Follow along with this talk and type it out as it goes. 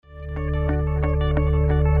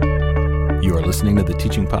listening to the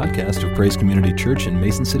teaching podcast of Praise Community Church in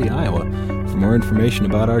Mason City, Iowa. For more information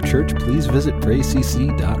about our church, please visit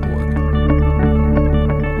praisecc.org.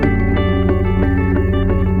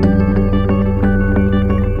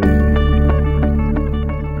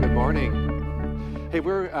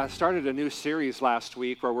 Started a new series last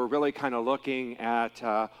week where we're really kind of looking at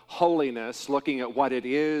holiness, looking at what it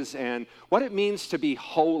is and what it means to be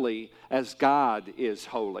holy as God is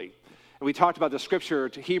holy. And we talked about the scripture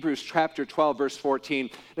to Hebrews chapter 12, verse 14.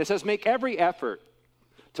 And it says, make every effort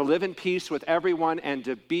to live in peace with everyone and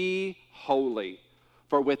to be holy.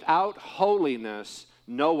 For without holiness,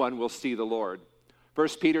 no one will see the Lord. 1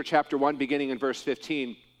 Peter chapter 1, beginning in verse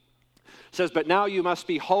 15, says, but now you must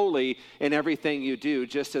be holy in everything you do,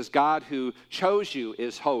 just as God who chose you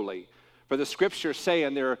is holy. For the scriptures say,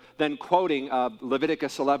 and they're then quoting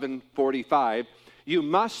Leviticus 11:45, you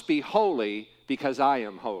must be holy because I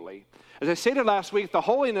am holy. As I stated last week, the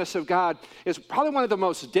holiness of God is probably one of the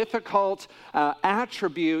most difficult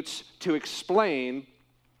attributes to explain,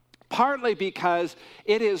 partly because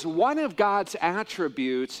it is one of God's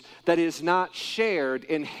attributes that is not shared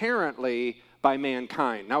inherently by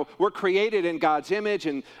mankind. Now, we're created in God's image,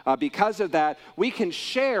 and because of that, we can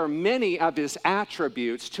share many of his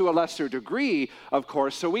attributes to a lesser degree, of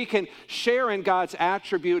course. So we can share in God's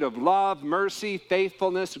attribute of love, mercy,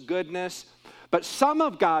 faithfulness, goodness. But some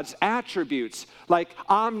of God's attributes, like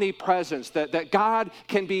omnipresence, that God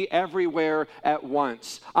can be everywhere at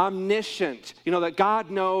once. Omniscient, that God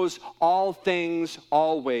knows all things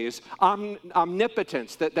always.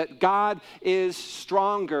 Omnipotence, that God is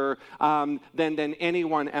stronger than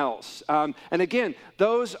anyone else. And again,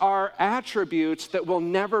 those are attributes that will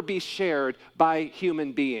never be shared by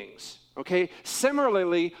human beings. Okay?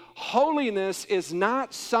 Similarly, holiness is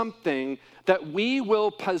not something that we will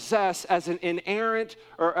possess as an inerrant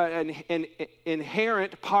or an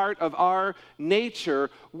inherent part of our nature.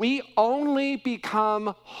 We only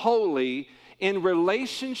become holy in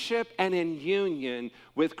relationship and in union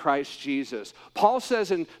with Christ Jesus. Paul says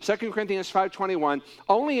in 2 Corinthians 5:21,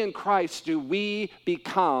 only in Christ do we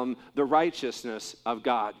become the righteousness of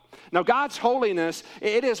God. Now, God's holiness,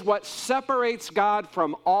 it is what separates God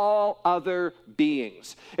from all other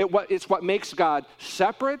beings. It's what makes God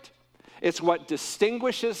separate. It's what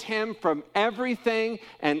distinguishes him from everything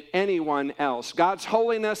and anyone else. God's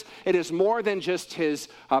holiness, it is more than just his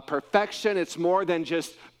perfection. It's more than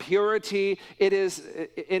just purity. It is,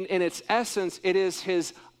 in its essence, it is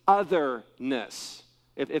his otherness,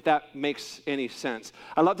 if that makes any sense.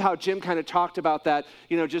 I loved how Jim kind of talked about that,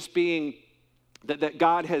 just being that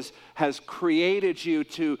God has created you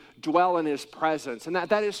to dwell in his presence. And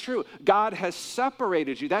that is true. God has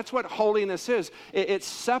separated you. That's what holiness is. It's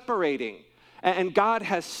separating. And God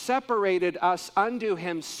has separated us unto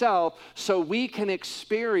himself so we can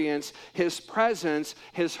experience his presence,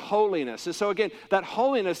 his holiness. And so again, that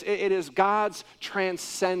holiness, it is God's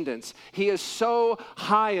transcendence. He is so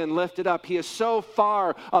high and lifted up. He is so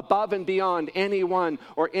far above and beyond anyone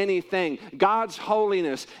or anything. God's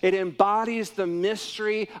holiness, it embodies the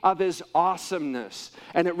mystery of his awesomeness.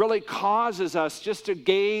 And it really causes us just to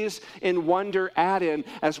gaze in wonder at him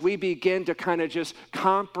as we begin to kind of just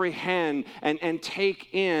comprehend and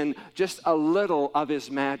take in just a little of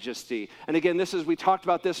his majesty. And again, we talked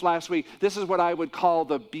about this last week. This is what I would call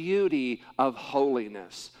the beauty of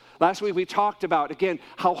holiness. Last week we talked about, again,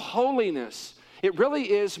 how holiness, it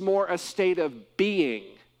really is more a state of being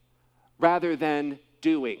rather than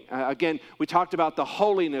doing. Again, we talked about the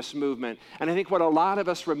holiness movement. And I think what a lot of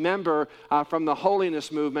us remember from the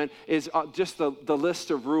holiness movement is just the list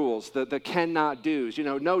of rules, the cannot do's.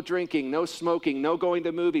 No drinking, no smoking, no going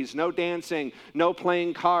to movies, no dancing, no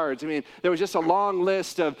playing cards. I mean, there was just a long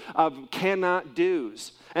list of cannot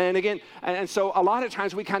do's. And again, and so a lot of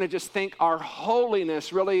times we kind of just think our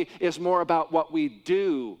holiness really is more about what we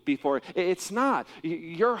do before. It's not.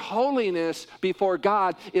 Your holiness before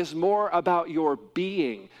God is more about your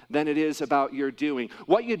being than it is about your doing.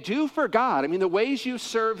 What you do for God, the ways you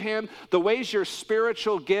serve him, the ways your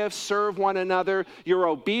spiritual gifts serve one another, your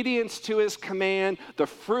obedience to his command, the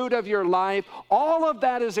fruit of your life, all of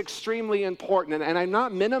that is extremely important. And I'm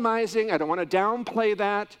not minimizing, I don't want to downplay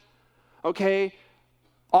that, okay?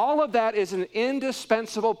 All of that is an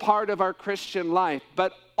indispensable part of our Christian life,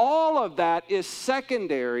 but all of that is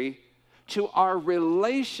secondary to our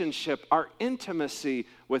relationship, our intimacy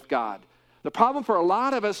with God. The problem for a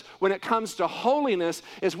lot of us when it comes to holiness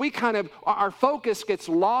is our focus gets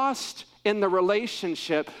lost in the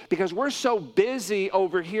relationship because we're so busy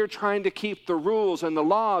over here trying to keep the rules and the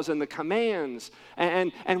laws and the commands,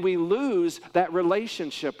 and we lose that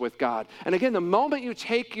relationship with God. And again, the moment you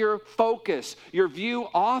take your focus, your view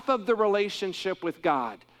off of the relationship with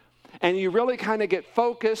God, and you really kind of get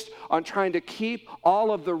focused on trying to keep all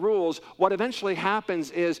of the rules, what eventually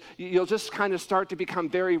happens is you'll just kind of start to become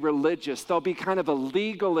very religious. There'll be kind of a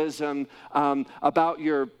legalism about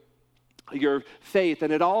your faith,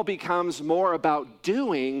 and it all becomes more about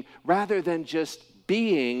doing rather than just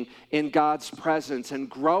being in God's presence and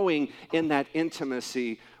growing in that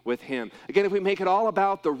intimacy with Him. Again, if we make it all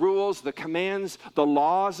about the rules, the commands, the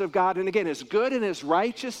laws of God, and again, as good and as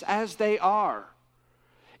righteous as they are,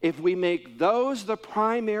 if we make those the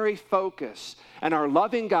primary focus and are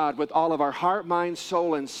loving God with all of our heart, mind,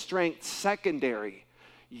 soul, and strength secondary,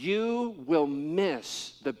 you will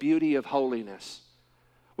miss the beauty of holiness,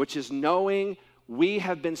 which is knowing we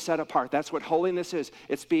have been set apart. That's what holiness is.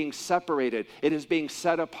 It's being separated. It is being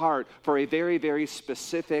set apart for a very, very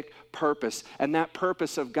specific purpose. And that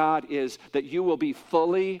purpose of God is that you will be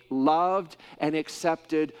fully loved and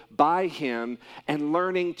accepted by Him, and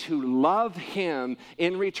learning to love Him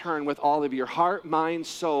in return with all of your heart, mind,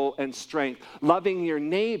 soul, and strength, loving your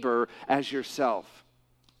neighbor as yourself.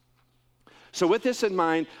 So with this in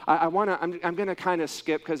mind, I'm going to kind of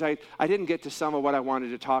skip because I didn't get to some of what I wanted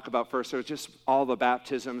to talk about first. So it's just all the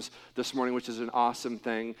baptisms this morning, which is an awesome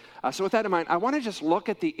thing. So with that in mind, I want to just look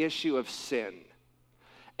at the issue of sin.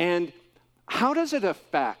 And how does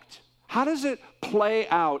it play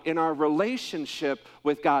out in our relationship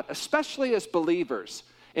with God, especially as believers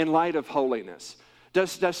in light of holiness?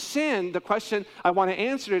 Does sin, the question I want to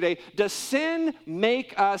answer today, does sin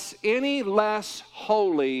make us any less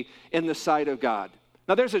holy in the sight of God?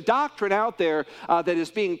 Now, there's a doctrine out there that is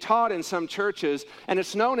being taught in some churches, and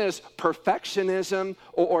it's known as perfectionism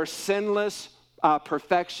or sinless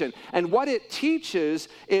perfection. And what it teaches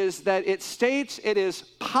is that it states it is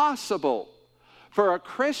possible for a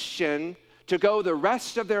Christian to go the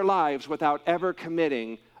rest of their lives without ever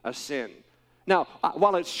committing a sin. Now,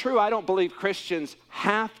 while it's true, I don't believe Christians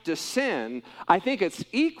have to sin, I think it's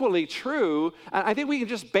equally true, and I think we can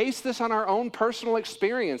just base this on our own personal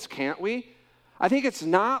experience, can't we? I think it's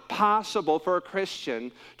not possible for a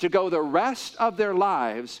Christian to go the rest of their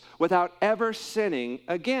lives without ever sinning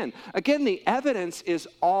again. Again, the evidence is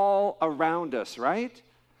all around us, right?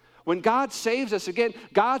 When God saves us, again,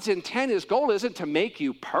 God's intent, His goal isn't to make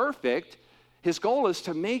you perfect. His goal is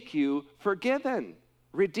to make you forgiven,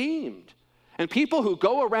 redeemed. And people who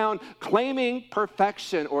go around claiming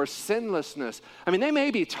perfection or sinlessness, I mean, they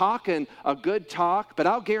may be talking a good talk, but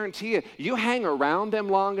I'll guarantee you, you hang around them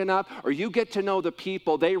long enough or you get to know the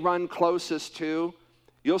people they run closest to,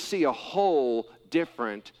 you'll see a whole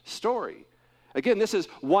different story. Again, this is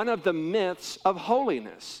one of the myths of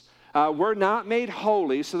holiness. We're not made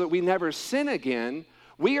holy so that we never sin again.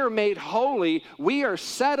 We are made holy, we are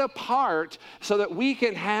set apart so that we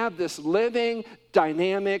can have this living,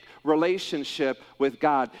 dynamic relationship with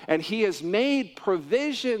God. And He has made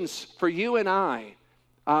provisions for you and I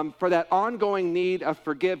for that ongoing need of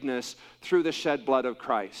forgiveness through the shed blood of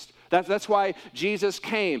Christ. That's why Jesus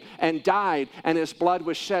came and died and His blood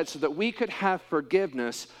was shed so that we could have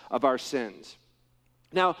forgiveness of our sins.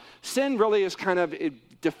 Now, sin really is kind of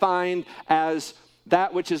defined as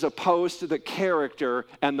that which is opposed to the character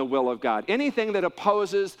and the will of God. Anything that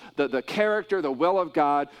opposes the character, the will of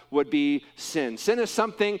God would be sin. Sin is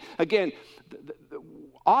something, again,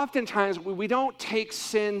 oftentimes we don't take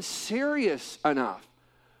sin serious enough.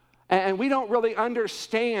 And we don't really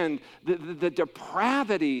understand the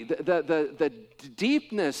depravity, the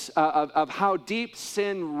deepness of how deep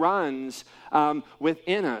sin runs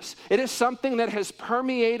within us. It is something that has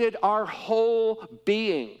permeated our whole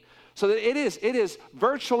being. So that it is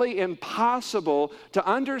virtually impossible to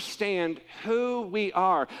understand who we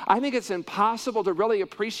are. I think it's impossible to really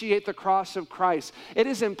appreciate the cross of Christ. It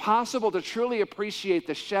is impossible to truly appreciate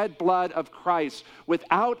the shed blood of Christ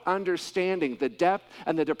without understanding the depth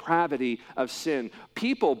and the depravity of sin.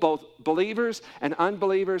 People, both believers and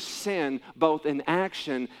unbelievers, sin both in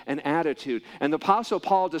action and attitude. And the Apostle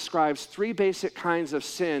Paul describes 3 basic kinds of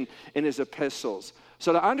sin in his epistles.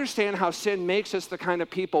 So to understand how sin makes us the kind of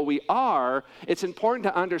people we are, it's important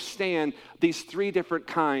to understand these 3 different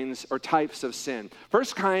kinds or types of sin.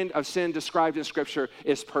 First kind of sin described in Scripture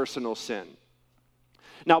is personal sin.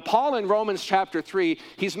 Now, Paul in Romans chapter 3,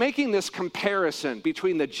 he's making this comparison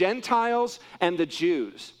between the Gentiles and the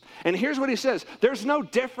Jews. And here's what he says: there's no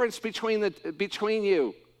difference between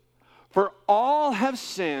you. For all have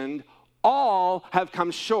sinned, All have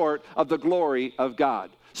come short of the glory of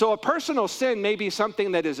God. So a personal sin may be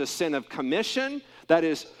something that is a sin of commission, that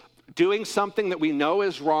is doing something that we know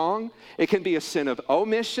is wrong. It can be a sin of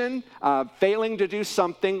omission, failing to do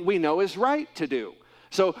something we know is right to do.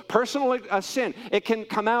 So personal sin, it can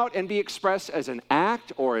come out and be expressed as an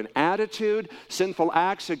act or an attitude. Sinful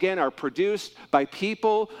acts, again, are produced by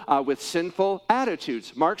people with sinful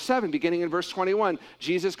attitudes. Mark 7, beginning in verse 21,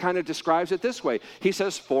 Jesus kind of describes it this way. He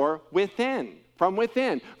says, from within,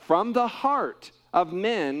 from the heart of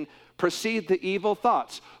men proceed the evil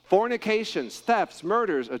thoughts, fornications, thefts,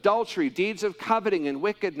 murders, adultery, deeds of coveting and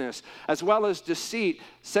wickedness, as well as deceit,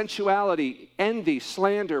 sensuality, envy,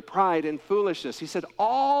 slander, pride, and foolishness. He said,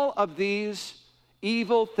 all of these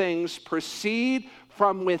evil things proceed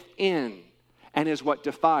from within and is what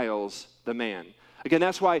defiles the man. Again,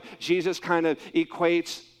 that's why Jesus kind of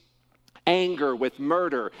equates anger with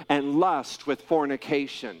murder and lust with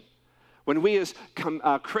fornication. When we as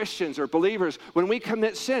Christians or believers, when we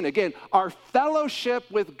commit sin, again, our fellowship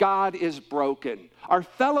with God is broken. Our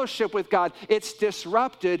fellowship with God, it's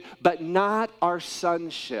disrupted, but not our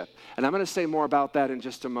sonship. And I'm going to say more about that in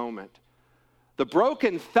just a moment. The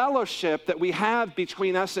broken fellowship that we have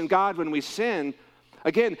between us and God when we sin,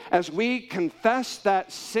 again, as we confess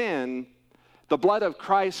that sin, the blood of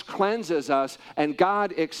Christ cleanses us, and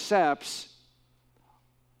God accepts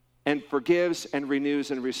and forgives and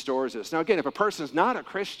renews and restores us. Now again, if a person's not a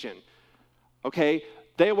Christian, okay,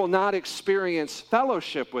 they will not experience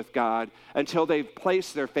fellowship with God until they've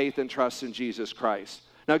placed their faith and trust in Jesus Christ.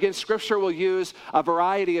 Now again, Scripture will use a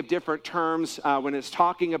variety of different terms when it's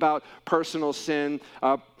talking about personal sin.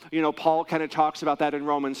 Paul kind of talks about that in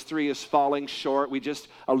Romans 3 as falling short. We just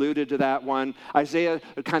alluded to that one. Isaiah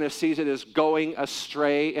kind of sees it as going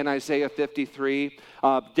astray in Isaiah 53.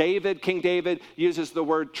 King David uses the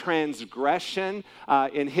word transgression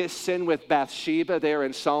in his sin with Bathsheba there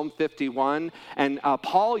in Psalm 51. And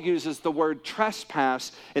Paul uses the word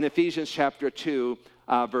trespass in Ephesians chapter 2.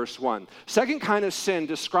 Verse 1. Second kind of sin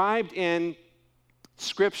described in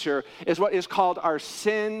Scripture is what is called our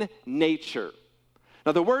sin nature.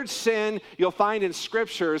 Now, the word sin, you'll find in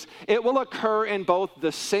Scriptures, it will occur in both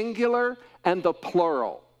the singular and the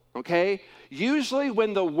plural, okay? Usually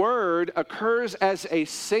when the word occurs as a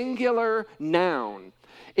singular noun,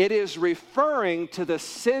 it is referring to the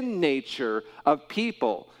sin nature of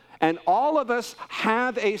people. And all of us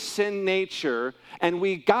have a sin nature, and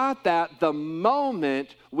we got that the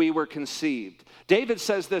moment we were conceived. David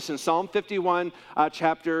says this in Psalm 51,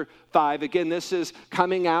 chapter 5. Again, this is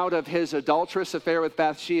coming out of his adulterous affair with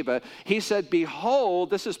Bathsheba. He said,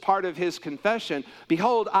 behold, this is part of his confession,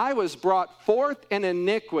 behold, I was brought forth in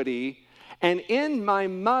iniquity, and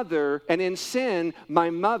in sin, my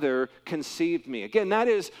mother conceived me. Again, that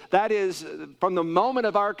is from the moment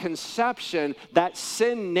of our conception, that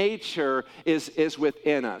sin nature is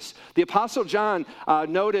within us. The Apostle John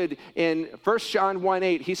noted in 1 John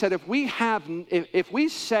 1:8, he said, if we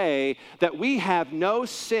say that we have no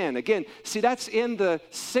sin, again, see, that's in the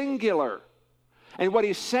singular. And what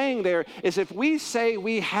he's saying there is if we say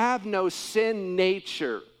we have no sin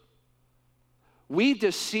nature, we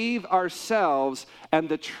deceive ourselves, and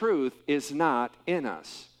the truth is not in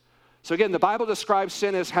us. So again, the Bible describes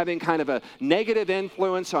sin as having kind of a negative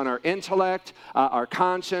influence on our intellect, our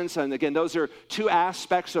conscience, and again, those are two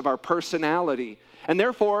aspects of our personality. And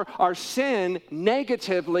therefore, our sin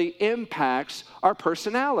negatively impacts our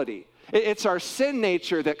personality. It's our sin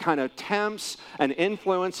nature that kind of tempts and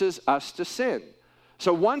influences us to sin.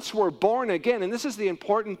 So once we're born again, and this is the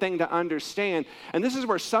important thing to understand, and this is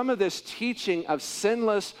where some of this teaching of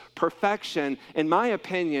sinless perfection, in my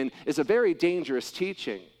opinion, is a very dangerous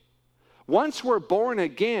teaching. Once we're born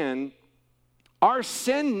again, our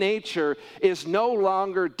sin nature is no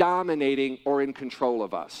longer dominating or in control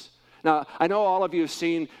of us. Now, I know all of you have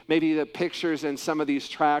seen maybe the pictures in some of these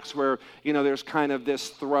tracts where, there's kind of this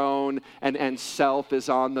throne and self is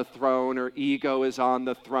on the throne or ego is on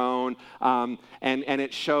the throne. And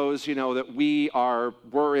it shows, that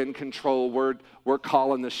we're in control. We're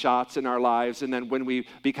calling the shots in our lives. And then when we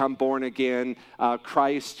become born again,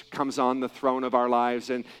 Christ comes on the throne of our lives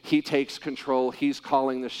and he takes control. He's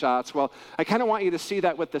calling the shots. Well, I kind of want you to see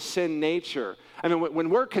that with the sin nature. I mean, when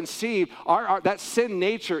we're conceived, that sin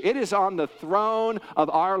nature, it is on the throne of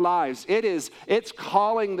our lives. It's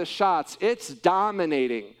calling the shots. It's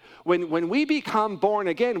dominating. When we become born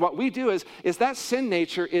again, what we do is that sin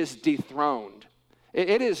nature is dethroned.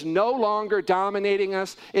 It is no longer dominating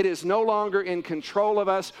us. It is no longer in control of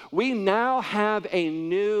us. We now have a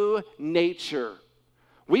new nature.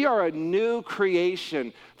 We are a new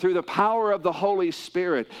creation through the power of the Holy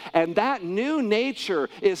Spirit. And that new nature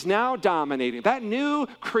is now dominating. That new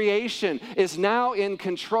creation is now in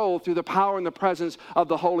control through the power and the presence of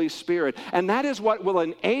the Holy Spirit. And that is what will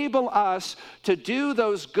enable us to do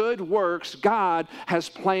those good works God has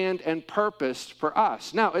planned and purposed for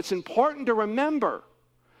us. Now, it's important to remember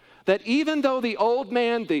that even though the old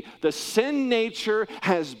man, the sin nature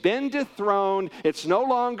has been dethroned, it's no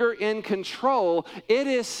longer in control, it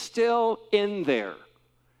is still in there.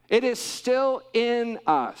 It is still in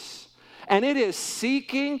us. And it is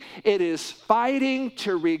seeking, it is fighting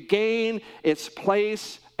to regain its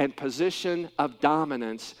place and position of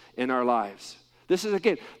dominance in our lives. This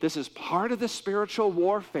is part of the spiritual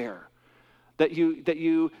warfare that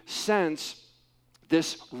you sense,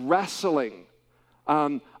 this wrestling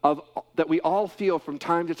that we all feel from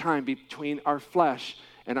time to time between our flesh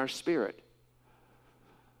and our spirit.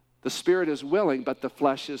 The spirit is willing, but the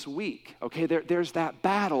flesh is weak. Okay, there's that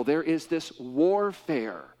battle. There is this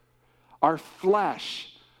warfare. Our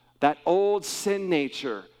flesh, that old sin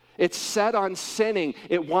nature, it's set on sinning.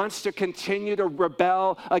 It wants to continue to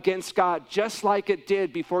rebel against God, just like it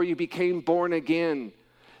did before you became born again.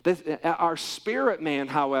 Our spirit man,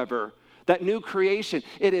 however, that new creation,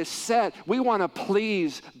 it is set. We want to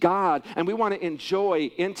please God, and we want to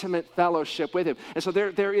enjoy intimate fellowship with Him. And so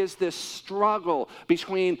there is this struggle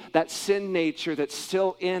between that sin nature that's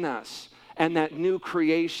still in us and that new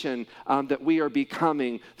creation that we are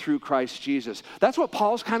becoming through Christ Jesus. That's what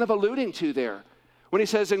Paul's kind of alluding to there. When he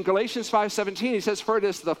says in Galatians 5:17, he says, "For it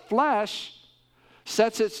is the flesh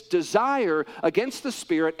sets its desire against the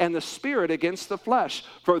Spirit, and the Spirit against the flesh.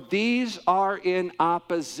 For these are in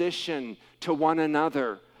opposition to one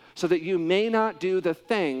another, so that you may not do the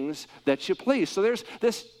things that you please." So there's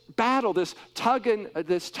this battle, this tug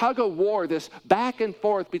of war, this back and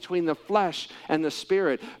forth between the flesh and the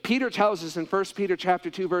Spirit. Peter tells us in 1 Peter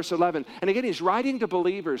chapter 2, verse 11, and again, he's writing to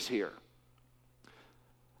believers here.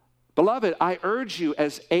 "Beloved, I urge you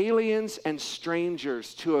as aliens and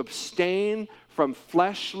strangers to abstain from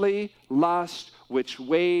fleshly lust which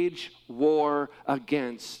wage war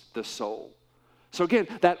against the soul." So again,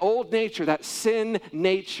 that old nature, that sin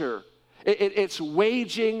nature, it's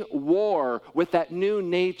waging war with that new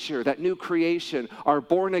nature, that new creation, our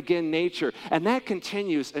born-again nature. And that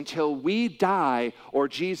continues until we die or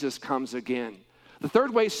Jesus comes again. The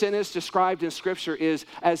third way sin is described in Scripture is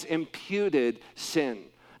as imputed sin.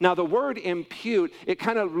 Now, the word impute, it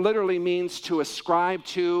kind of literally means to ascribe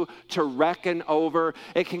to reckon over.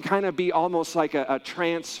 It can kind of be almost like a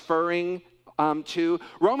transferring to.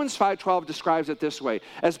 Romans 5:12 describes it this way: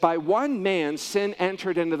 "As by one man sin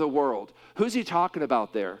entered into the world." Who's he talking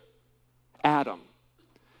about there? Adam.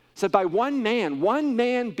 Said by one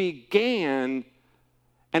man began,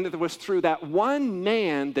 and it was through that one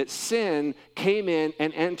man that sin came in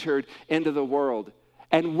and entered into the world.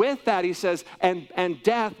 And with that, he says, and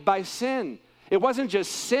death by sin. It wasn't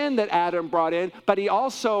just sin that Adam brought in, but he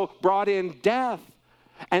also brought in death.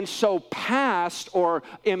 And so passed or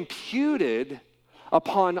imputed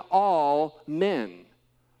upon all men.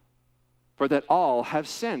 For that all have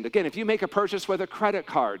sinned. Again, if you make a purchase with a credit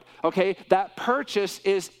card, okay, that purchase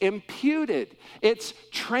is imputed. It's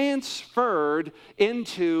transferred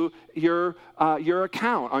into your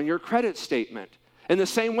account on your credit statement. In the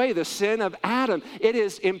same way, the sin of Adam, it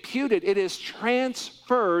is imputed, it is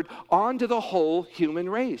transferred onto the whole human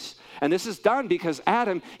race. And this is done because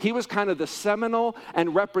Adam, he was kind of the seminal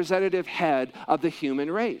and representative head of the human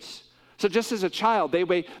race. So just as a child, they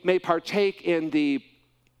may partake in the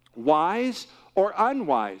wise or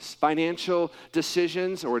unwise financial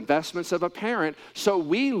decisions or investments of a parent. So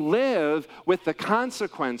we live with the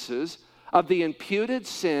consequences of the imputed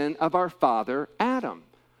sin of our father, Adam.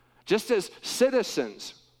 Just as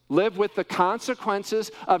citizens live with the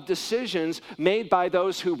consequences of decisions made by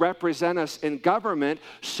those who represent us in government,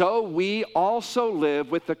 so we also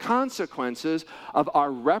live with the consequences of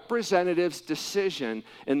our representatives' decision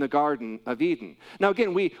in the Garden of Eden. Now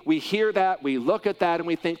again, we hear that, we look at that, and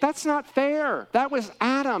we think, that's not fair. That was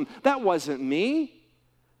Adam. That wasn't me.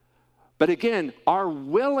 But again, our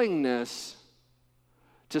willingness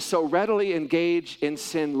to so readily engage in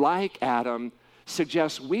sin like Adam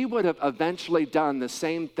suggests we would have eventually done the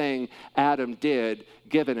same thing Adam did,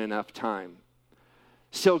 given enough time.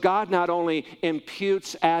 So God not only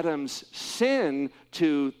imputes Adam's sin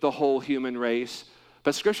to the whole human race,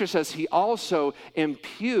 but Scripture says He also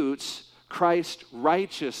imputes Christ's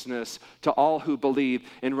righteousness to all who believe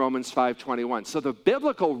in Romans 5:21. So the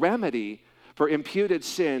biblical remedy for imputed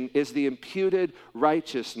sin is the imputed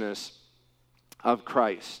righteousness of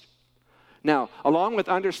Christ. Now, along with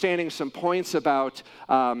understanding some points about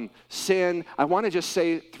sin, I want to just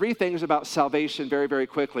say three things about salvation very, very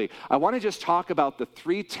quickly. I want to just talk about the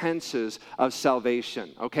three tenses of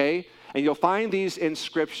salvation, okay? And you'll find these in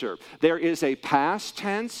Scripture. There is a past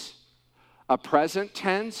tense, a present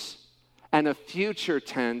tense, and a future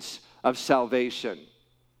tense of salvation,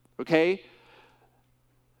 okay?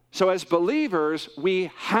 So as believers, we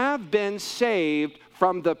have been saved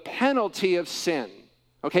from the penalty of sin.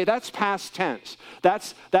 Okay, that's past tense.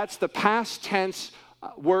 That's the past tense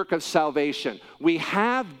work of salvation. We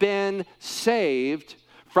have been saved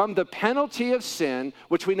from the penalty of sin,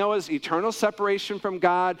 which we know is eternal separation from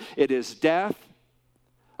God. It is death.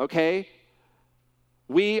 Okay?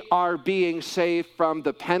 We are being saved from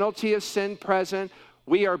the penalty of sin present.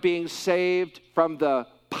 We are being saved from the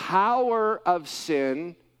power of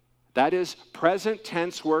sin. That is present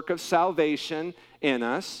tense work of salvation in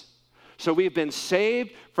us. So we've been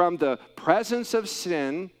saved from the presence of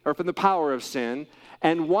sin, or from the power of sin,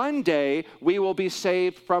 and one day we will be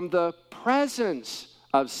saved from the presence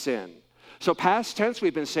of sin. So past tense,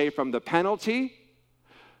 we've been saved from the penalty.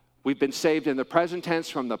 We've been saved in the present tense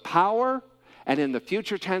from the power, and in the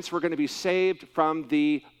future tense, we're going to be saved from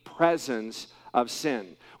the presence of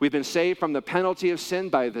sin. We've been saved from the penalty of sin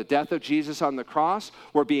by the death of Jesus on the cross.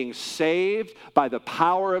 We're being saved by the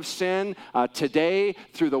power of sin today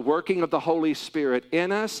through the working of the Holy Spirit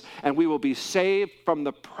in us. And we will be saved from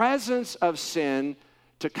the presence of sin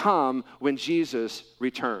to come when Jesus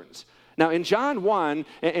returns. Now in John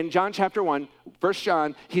chapter 1, 1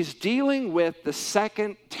 John, he's dealing with the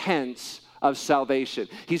second tense of salvation.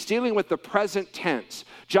 He's dealing with the present tense.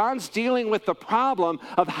 John's dealing with the problem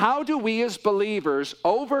of how do we as believers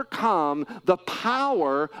overcome the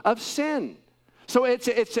power of sin. So it's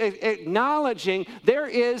acknowledging there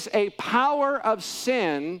is a power of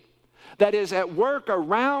sin that is at work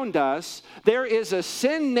around us. There is a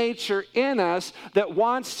sin nature in us that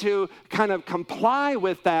wants to kind of comply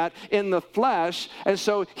with that in the flesh. And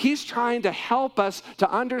so he's trying to help us to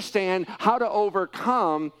understand how to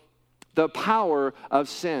overcome the power of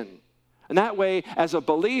sin. And that way, as a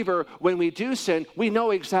believer, when we do sin, we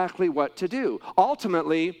know exactly what to do.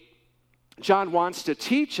 Ultimately, John wants to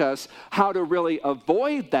teach us how to really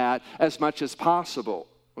avoid that as much as possible.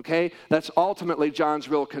 Okay? That's ultimately John's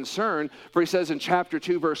real concern. For he says in chapter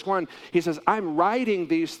 2, verse 1, he says, I'm writing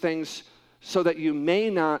these things so that you may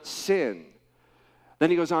not sin. Then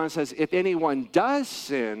he goes on and says, if anyone does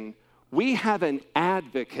sin, we have an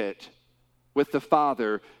advocate with the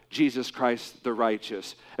Father, Jesus Christ the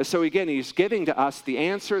righteous. And so again, he's giving to us the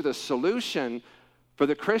answer, the solution for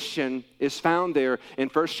the Christian is found there in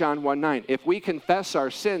 1 John 1:9. If we confess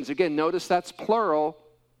our sins, again, notice that's plural,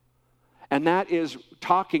 and that is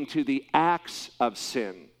talking to the acts of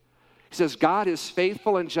sin. He says, God is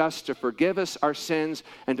faithful and just to forgive us our sins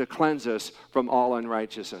and to cleanse us from all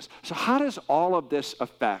unrighteousness. So how does all of this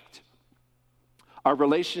affect our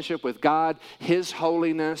relationship with God, His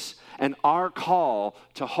holiness, and our call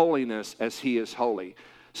to holiness as He is holy?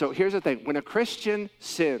 So here's the thing. When a Christian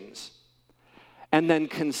sins and then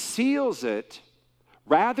conceals it,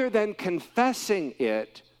 rather than confessing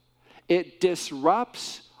it, it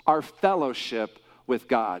disrupts our fellowship with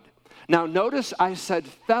God. Now notice I said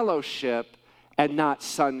fellowship and not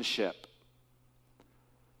sonship.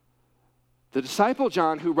 The disciple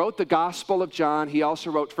John, who wrote the Gospel of John, he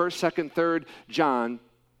also wrote 1st, 2nd, 3rd John,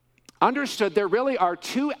 understood there really are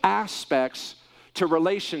two aspects to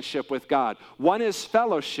relationship with God. One is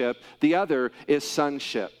fellowship, the other is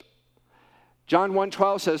sonship. John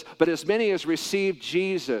 1:12 says, but as many as received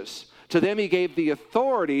Jesus, to them he gave the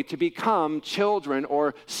authority to become children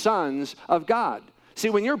or sons of God. See,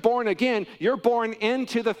 when you're born again, you're born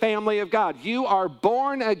into the family of God. You are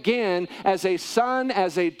born again as a son,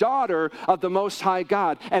 as a daughter of the Most High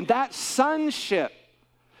God. And that sonship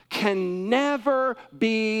can never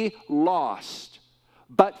be lost.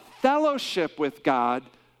 But fellowship with God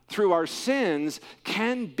through our sins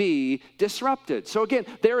can be disrupted. So again,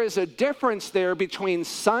 there is a difference there between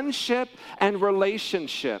sonship and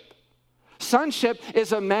relationship. Sonship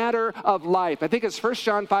is a matter of life. I think it's 1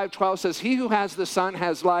 John 5:12 says, he who has the Son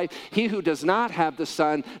has life. He who does not have the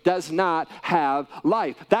Son does not have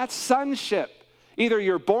life. That's sonship. Either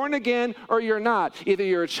you're born again or you're not. Either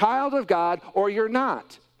you're a child of God or you're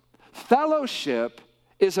not. Fellowship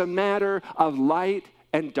is a matter of light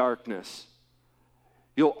and darkness.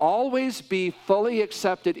 You'll always be fully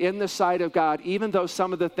accepted in the sight of God, even though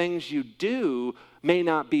some of the things you do may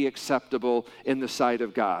not be acceptable in the sight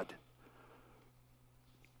of God.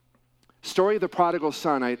 Story of the prodigal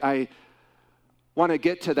son. I want to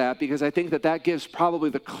get to that because I think that gives probably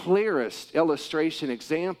the clearest illustration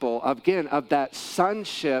example, again, of that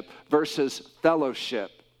sonship versus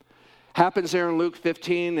fellowship. Happens there in Luke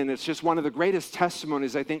 15, and it's just one of the greatest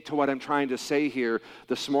testimonies, I think, to what I'm trying to say here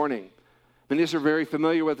this morning. Many of us are very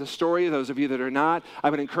familiar with the story. Those of you that are not, I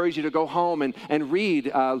would encourage you to go home and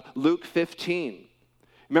read Luke 15.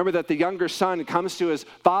 Remember that the younger son comes to his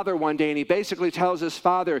father one day, and he basically tells his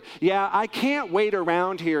father, yeah, I can't wait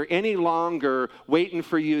around here any longer waiting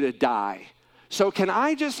for you to die. So can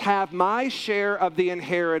I just have my share of the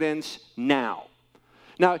inheritance now?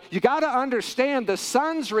 Now, you got to understand the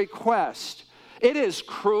son's request. It is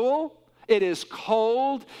cruel. It is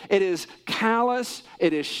cold. It is callous.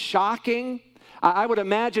 It is shocking. I would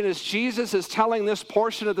imagine as Jesus is telling this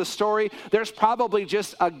portion of the story, there's probably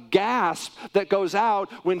just a gasp that goes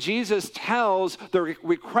out when Jesus tells the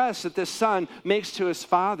request that this son makes to his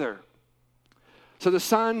father. So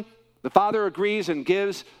the father agrees and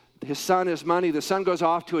gives his son his money. The son goes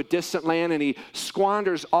off to a distant land and he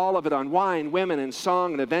squanders all of it on wine, women, and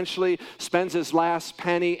song, and eventually spends his last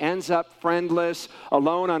penny, ends up friendless,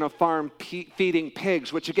 alone on a farm feeding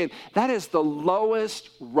pigs, which again, that is the lowest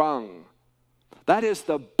rung. That is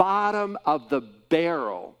the bottom of the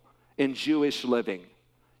barrel in Jewish living.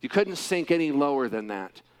 You couldn't sink any lower than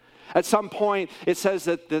that. At some point, it says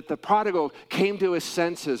that the prodigal came to his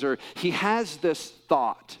senses, or he has this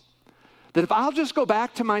thought that if I'll just go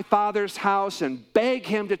back to my father's house and beg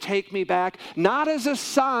him to take me back, not as a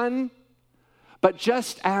son, but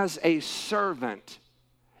just as a servant,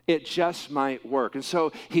 it just might work. And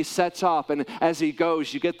so he sets off, and as he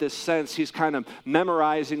goes, you get this sense he's kind of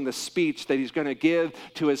memorizing the speech that he's going to give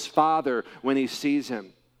to his father when he sees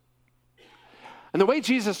him. And the way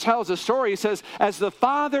Jesus tells the story, he says, as the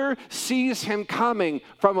father sees him coming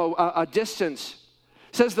from a distance,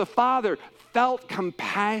 says the father felt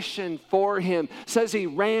compassion for him, says he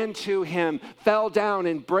ran to him, fell down,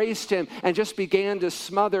 embraced him, and just began to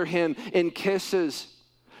smother him in kisses.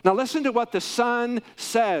 Now listen to what the son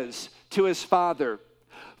says to his father.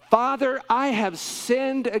 Father, I have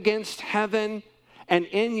sinned against heaven and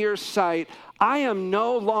in your sight. I am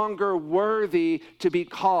no longer worthy to be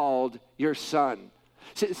called your son.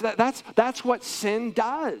 See, that's what sin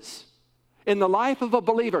does in the life of a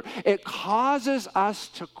believer. It causes us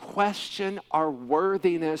to question our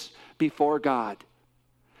worthiness before God.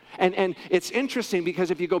 And it's interesting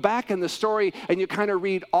because if you go back in the story and you kind of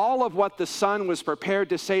read all of what the son was prepared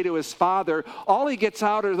to say to his father, all he gets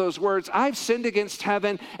out are those words, I've sinned against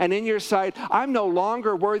heaven and in your sight. I'm no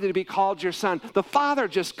longer worthy to be called your son. The father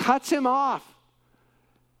just cuts him off.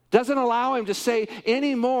 Doesn't allow him to say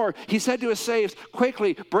any more. He said to his slaves,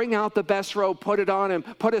 quickly bring out the best robe, put it on him,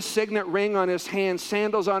 put a signet ring on his hand,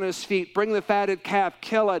 sandals on his feet, bring the fatted calf,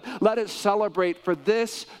 kill it, let it celebrate. For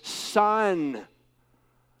this son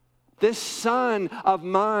of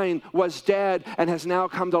mine was dead and has now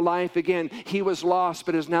come to life again. He was lost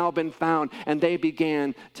but has now been found. And they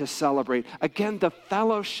began to celebrate. Again, the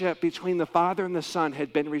fellowship between the father and the son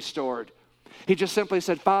had been restored. He just simply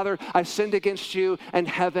said, Father, I sinned against you and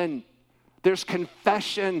heaven. There's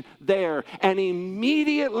confession there. And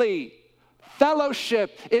immediately,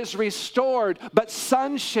 fellowship is restored, but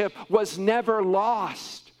sonship was never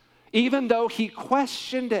lost, even though he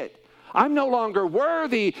questioned it. I'm no longer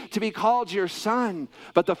worthy to be called your son.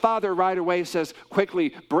 But the father right away says,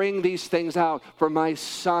 quickly, bring these things out for my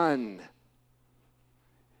son.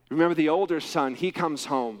 Remember the older son, he comes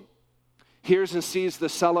home, hears and sees the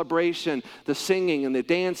celebration, the singing and the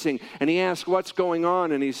dancing, and he asks what's going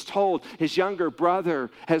on, and he's told his younger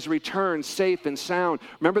brother has returned safe and sound.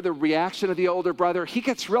 Remember the reaction of the older brother? He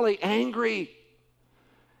gets really angry.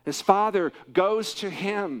 His father goes to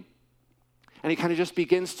him, and he kind of just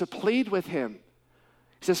begins to plead with him.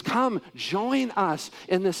 He says, come, join us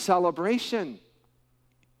in this celebration.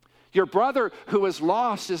 Your brother who was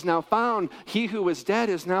lost is now found. He who was dead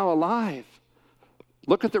is now alive.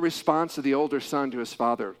 Look at the response of the older son to his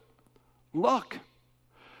father. Look,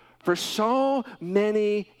 for so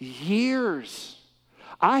many years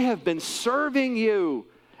I have been serving you,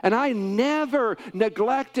 and I never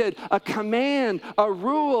neglected a command, a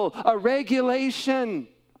rule, a regulation.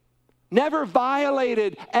 Never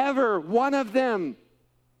violated ever one of them.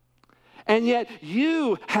 And yet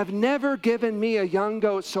you have never given me a young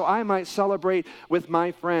goat so I might celebrate with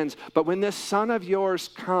my friends. But when this son of yours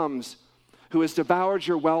comes, who has devoured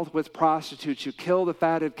your wealth with prostitutes, you kill the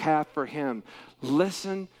fatted calf for him.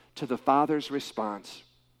 Listen to the father's response.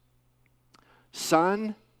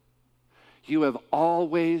 Son, you have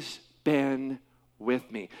always been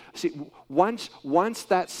with me. See, once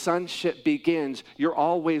that sonship begins, you're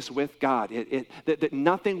always with God. That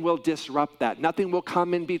nothing will disrupt that. Nothing will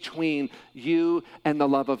come in between you and the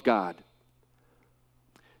love of God.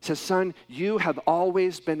 It says, son, you have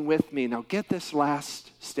always been with me. Now get this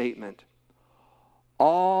last statement.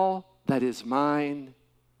 All that is mine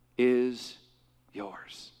is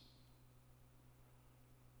yours.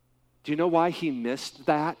 Do you know why he missed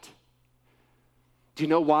that? Do you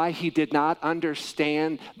know why he did not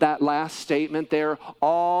understand that last statement there?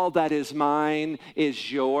 All that is mine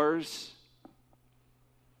is yours.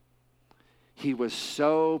 He was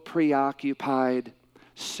so preoccupied,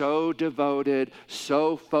 so devoted,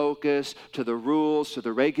 so focused to the rules, to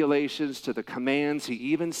the regulations, to the commands. He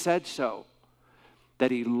even said so, that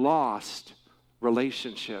he lost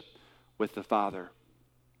relationship with the Father.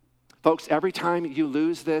 Folks, every time you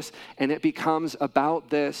lose this and it becomes about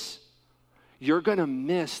this, you're going to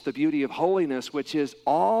miss the beauty of holiness, which is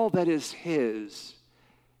all that is his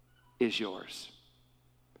is yours.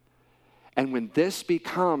 And when this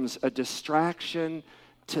becomes a distraction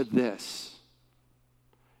to this,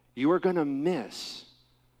 you are going to miss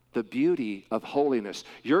the beauty of holiness.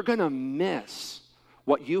 You're going to miss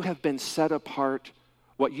what you have been set apart,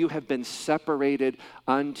 what you have been separated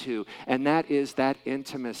unto, and that is that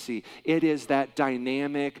intimacy. It is that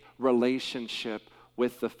dynamic relationship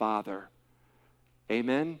with the Father.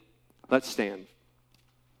 Amen? Let's stand.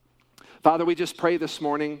 Father, we just pray this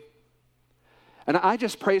morning, and I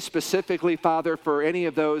just pray specifically, Father, for any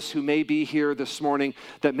of those who may be here this morning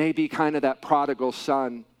that may be kind of that prodigal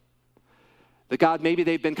son. That God, maybe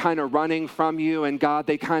they've been kind of running from you, and God,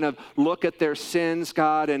 they kind of look at their sins,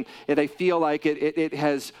 God, and they feel like it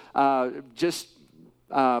has just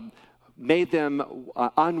made them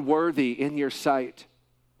unworthy in your sight.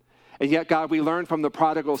 And yet, God, we learn from the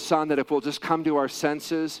prodigal son that if we'll just come to our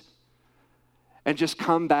senses and just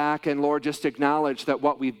come back and, Lord, just acknowledge that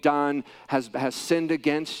what we've done has sinned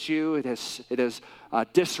against you. It has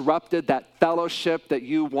disrupted that fellowship that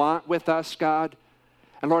you want with us, God.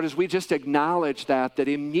 And Lord, as we just acknowledge that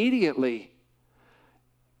immediately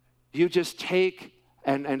you just take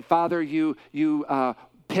and Father, you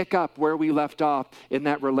pick up where we left off in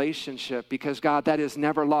that relationship, because God, that is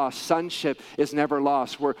never lost. Sonship is never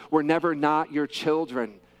lost. We're never not your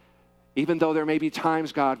children. Even though there may be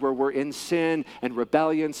times, God, where we're in sin and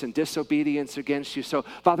rebelliance and disobedience against you. So,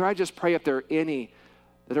 Father, I just pray if there are any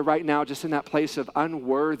that are right now just in that place of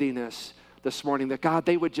unworthiness this morning, that God,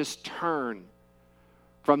 they would just turn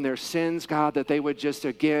from their sins, God, that they would just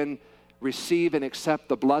again receive and accept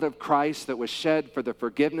the blood of Christ that was shed for the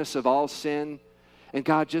forgiveness of all sin. And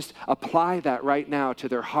God, just apply that right now to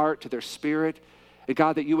their heart, to their spirit. And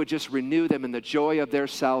God, that you would just renew them in the joy of their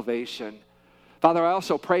salvation. Father, I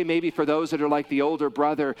also pray maybe for those that are like the older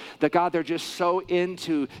brother, that God, they're just so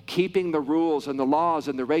into keeping the rules and the laws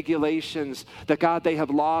and the regulations that God, they have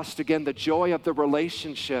lost again the joy of the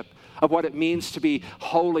relationship, of what it means to be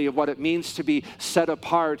holy, of what it means to be set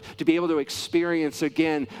apart, to be able to experience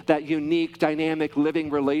again that unique, dynamic, living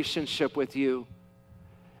relationship with you.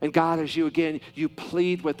 And God, as you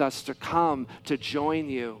plead with us to come to join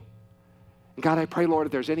you. And God, I pray, Lord,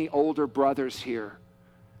 if there's any older brothers here,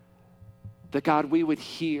 that God, we would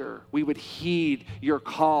heed your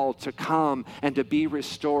call to come and to be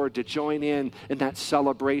restored, to join in that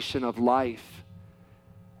celebration of life.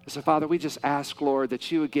 So, Father, we just ask, Lord,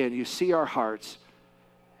 that you see our hearts.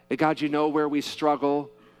 And God, you know where we struggle.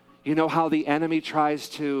 You know how the enemy tries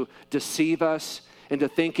to deceive us into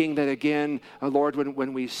thinking that, again, Lord,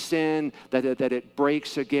 when we sin, that it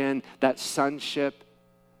breaks, again, that sonship.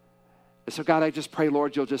 And so, God, I just pray,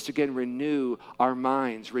 Lord, you'll just, again, renew our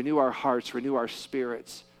minds, renew our hearts, renew our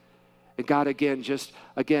spirits. And God, just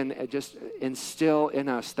instill in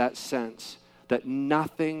us that sense that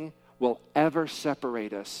nothing will ever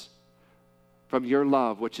separate us from your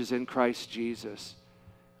love, which is in Christ Jesus.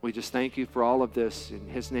 We just thank you for all of this. In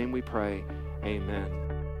his name we pray. Amen.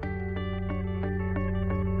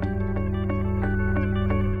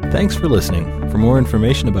 Thanks for listening. For more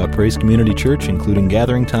information about Praise Community Church, including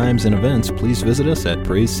gathering times and events, please visit us at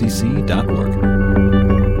praisecc.org.